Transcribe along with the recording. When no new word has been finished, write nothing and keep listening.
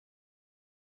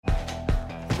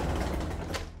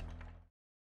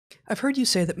I've heard you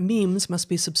say that memes must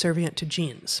be subservient to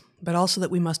genes, but also that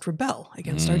we must rebel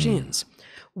against our genes.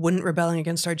 Wouldn't rebelling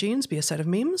against our genes be a set of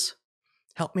memes?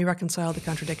 Help me reconcile the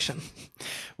contradiction.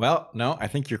 Well, no, I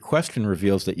think your question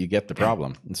reveals that you get the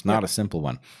problem. It's not a simple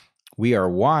one. We are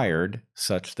wired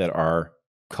such that our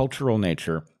cultural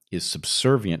nature is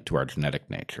subservient to our genetic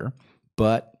nature.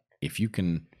 But if you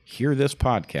can hear this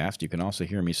podcast, you can also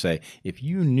hear me say, if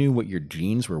you knew what your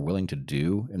genes were willing to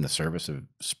do in the service of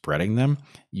spreading them,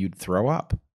 you'd throw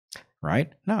up,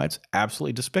 right? No, it's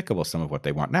absolutely despicable, some of what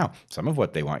they want. Now, some of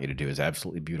what they want you to do is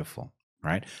absolutely beautiful,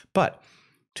 right? But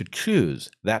to choose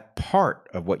that part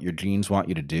of what your genes want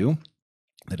you to do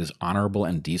that is honorable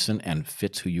and decent and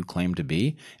fits who you claim to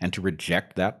be, and to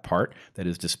reject that part that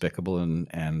is despicable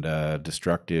and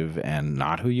destructive and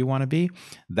not who you want to be,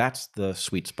 that's the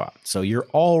sweet spot. So you're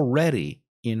already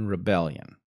in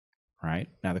rebellion, right?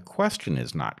 Now, the question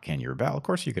is not, can you rebel? Of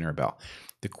course you can rebel.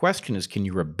 The question is, can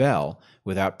you rebel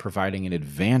without providing an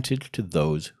advantage to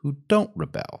those who don't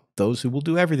rebel, those who will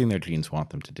do everything their genes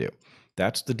want them to do?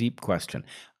 That's the deep question.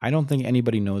 I don't think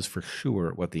anybody knows for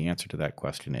sure what the answer to that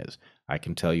question is. I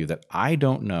can tell you that I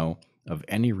don't know of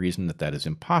any reason that that is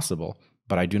impossible,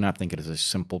 but I do not think it is a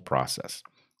simple process.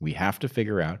 We have to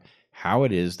figure out how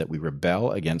it is that we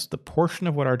rebel against the portion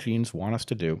of what our genes want us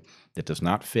to do that does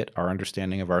not fit our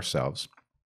understanding of ourselves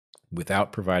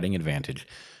without providing advantage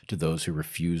to those who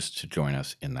refuse to join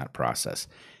us in that process.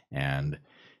 And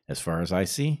as far as I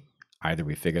see, either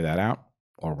we figure that out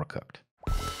or we're cooked.